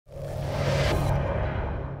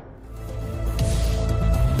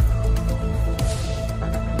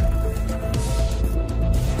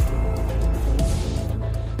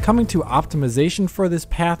Coming to optimization for this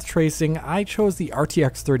path tracing, I chose the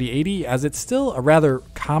RTX 3080 as it's still a rather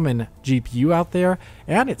common GPU out there,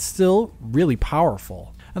 and it's still really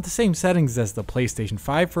powerful. At the same settings as the PlayStation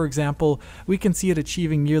 5, for example, we can see it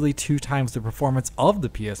achieving nearly 2 times the performance of the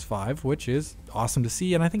PS5, which is awesome to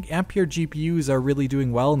see, and I think Ampere GPUs are really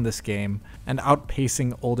doing well in this game and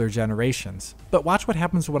outpacing older generations. But watch what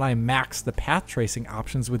happens when I max the path tracing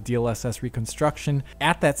options with DLSS Reconstruction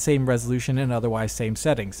at that same resolution and otherwise same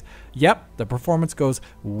settings. Yep, the performance goes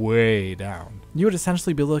way down. You would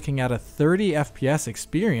essentially be looking at a 30 FPS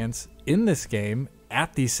experience in this game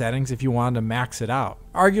at these settings if you wanted to max it out.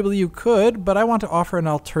 Arguably you could, but I want to offer an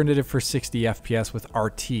alternative for 60 FPS with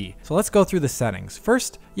RT. So let's go through the settings.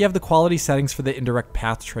 First, you have the quality settings for the indirect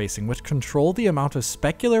path tracing, which control the amount of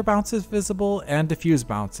specular bounces visible and diffuse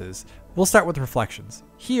bounces. We'll start with reflections.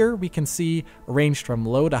 Here we can see, ranged from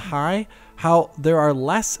low to high, how there are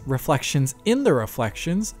less reflections in the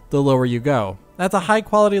reflections the lower you go. At the high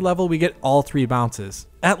quality level, we get all 3 bounces.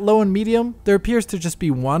 At low and medium, there appears to just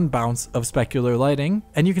be 1 bounce of specular lighting,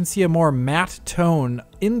 and you can see a more matte tone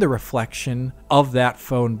in the reflection of that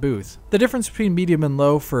phone booth. The difference between medium and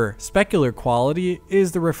low for specular quality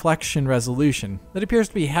is the reflection resolution. That appears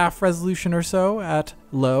to be half resolution or so at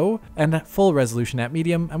low and full resolution at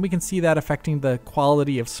medium, and we can see that affecting the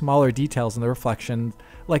quality of smaller details in the reflection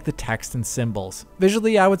like the text and symbols.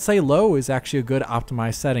 Visually, I would say low is actually a good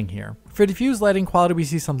optimized setting here. For diffuse lighting quality, we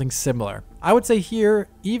see something similar. I would say here,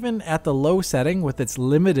 even at the low setting with its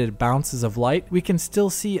limited bounces of light, we can still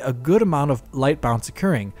see a good amount of light bounce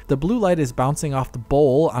occurring. The blue light is bouncing off the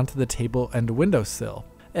bowl onto the table and windowsill.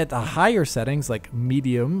 At the higher settings like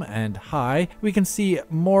medium and high, we can see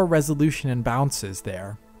more resolution and bounces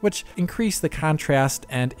there, which increase the contrast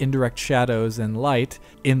and indirect shadows and light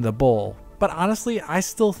in the bowl. But honestly, I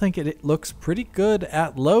still think it looks pretty good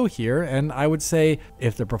at low here, and I would say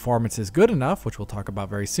if the performance is good enough, which we'll talk about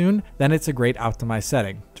very soon, then it's a great optimized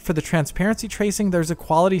setting. For the transparency tracing, there's a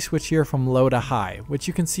quality switch here from low to high, which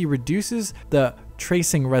you can see reduces the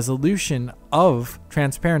tracing resolution of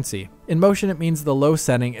transparency. In motion, it means the low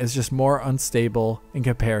setting is just more unstable in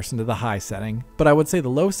comparison to the high setting, but I would say the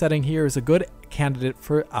low setting here is a good candidate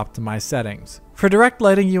for optimized settings. For direct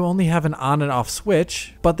lighting, you only have an on and off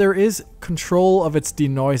switch, but there is control of its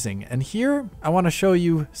denoising, and here I want to show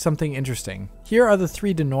you something interesting. Here are the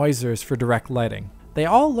 3 denoisers for direct lighting. They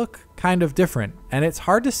all look kind of different, and it's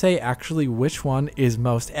hard to say actually which one is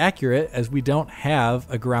most accurate, as we don't have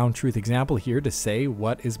a ground truth example here to say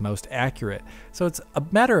what is most accurate. So it's a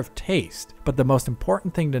matter of taste, but the most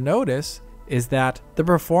important thing to notice is that the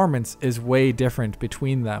performance is way different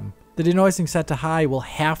between them. The denoising set to high will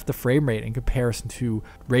half the frame rate in comparison to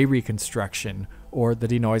ray reconstruction or the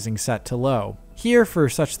denoising set to low. Here, for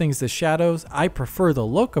such things as shadows, I prefer the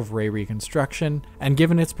look of ray reconstruction, and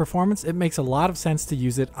given its performance, it makes a lot of sense to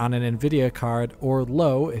use it on an NVIDIA card or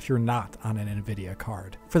low if you're not on an NVIDIA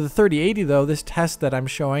card. For the 3080 though, this test that I'm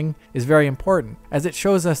showing is very important, as it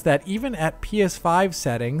shows us that even at PS5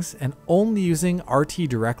 settings and only using RT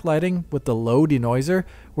direct lighting with the low denoiser,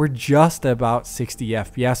 we're just about 60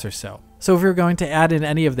 FPS or so. So if we were going to add in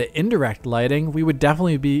any of the indirect lighting, we would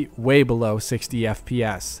definitely be way below 60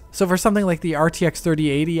 FPS. So for something like the RTX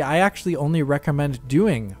 3080, I actually only recommend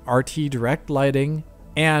doing RT direct lighting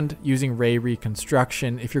and using ray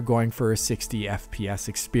reconstruction if you're going for a 60 FPS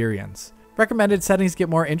experience. Recommended settings get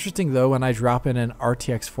more interesting though when I drop in an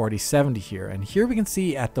RTX 4070 here, and here we can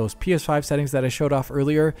see at those PS5 settings that I showed off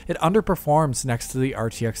earlier, it underperforms next to the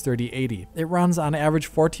RTX 3080. It runs on average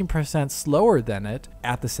 14% slower than it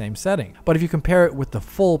at the same setting. But if you compare it with the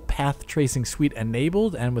full path tracing suite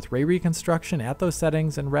enabled and with ray reconstruction at those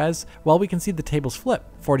settings and res, well, we can see the tables flip.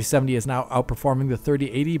 4070 is now outperforming the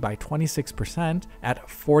 3080 by 26% at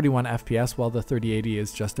 41 FPS, while the 3080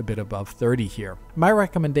 is just a bit above 30 here. My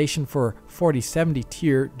recommendation for 4070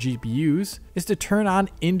 tier GPUs is to turn on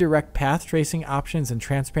indirect path tracing options and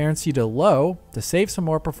transparency to low to save some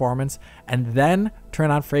more performance, and then turn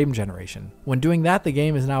on frame generation. When doing that, the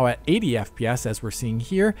game is now at 80 FPS as we're seeing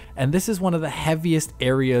here, and this is one of the heaviest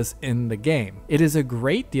areas in the game. It is a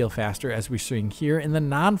great deal faster as we're seeing here in the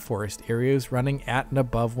non-forest areas, running at and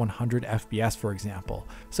above 100 FPS for example.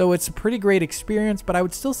 So it's a pretty great experience, but I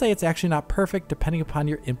would still say it's actually not perfect depending upon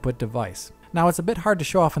your input device. Now, it's a bit hard to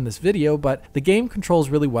show off in this video, but the game controls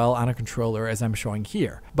really well on a controller as I'm showing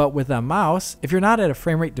here. But with a mouse, if you're not at a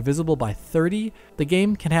frame rate divisible by 30, the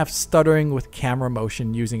game can have stuttering with camera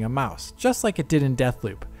motion using a mouse, just like it did in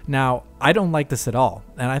Deathloop. Now, I don't like this at all,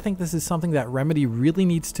 and I think this is something that Remedy really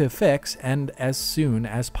needs to fix, and as soon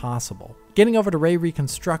as possible. Getting over to ray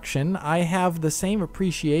reconstruction, I have the same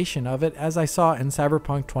appreciation of it as I saw in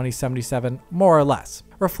Cyberpunk 2077, more or less.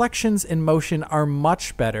 Reflections in motion are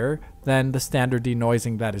much better than the standard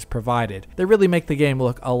denoising that is provided. They really make the game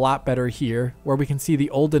look a lot better here, where we can see the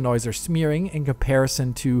old denoiser smearing in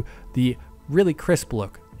comparison to the really crisp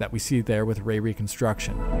look that we see there with ray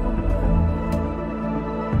reconstruction.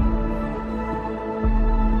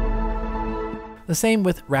 The same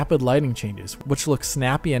with rapid lighting changes, which look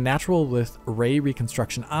snappy and natural with ray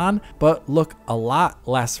reconstruction on, but look a lot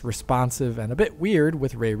less responsive and a bit weird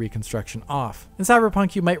with ray reconstruction off. In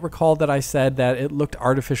Cyberpunk, you might recall that I said that it looked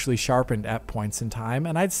artificially sharpened at points in time,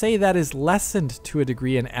 and I'd say that is lessened to a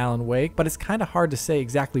degree in Alan Wake, but it's kind of hard to say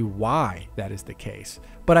exactly why that is the case.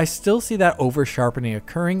 But I still see that over-sharpening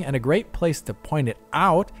occurring, and a great place to point it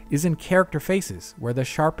out is in character faces, where the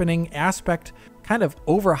sharpening aspect kind of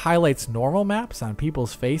over-highlights normal maps on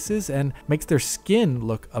people's faces and makes their skin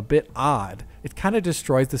look a bit odd. It kind of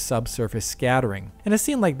destroys the subsurface scattering. In a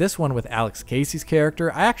scene like this one with Alex Casey's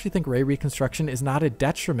character, I actually think ray reconstruction is not a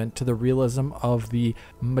detriment to the realism of the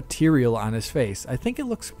material on his face. I think it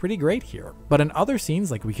looks pretty great here. But in other scenes,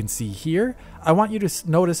 like we can see here, I want you to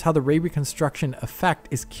notice how the ray reconstruction effect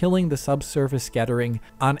is killing the subsurface scattering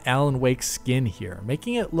on Alan Wake's skin here,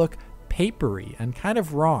 making it look papery and kind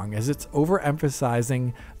of wrong as it's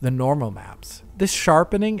overemphasizing the normal maps. This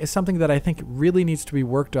sharpening is something that I think really needs to be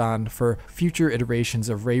worked on for future iterations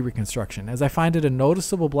of ray reconstruction, as I find it a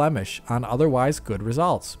noticeable blemish on otherwise good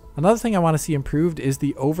results. Another thing I want to see improved is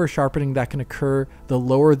the over-sharpening that can occur the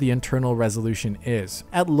lower the internal resolution is.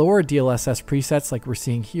 At lower DLSS presets like we're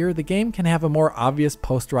seeing here, the game can have a more obvious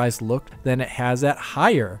posterized look than it has at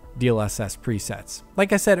higher DLSS presets.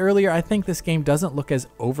 Like I said earlier, I think this game doesn't look as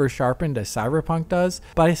over-sharpened as Cyberpunk does,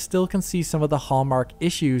 but I still can see some of the hallmark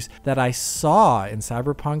issues that I saw in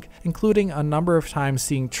Cyberpunk, including a number of times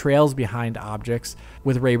seeing trails behind objects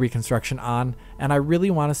with ray reconstruction on, and I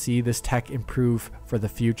really want to see this tech improve for the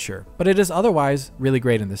future. But it is otherwise really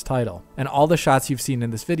great in this title, and all the shots you've seen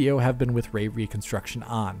in this video have been with ray reconstruction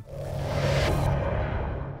on.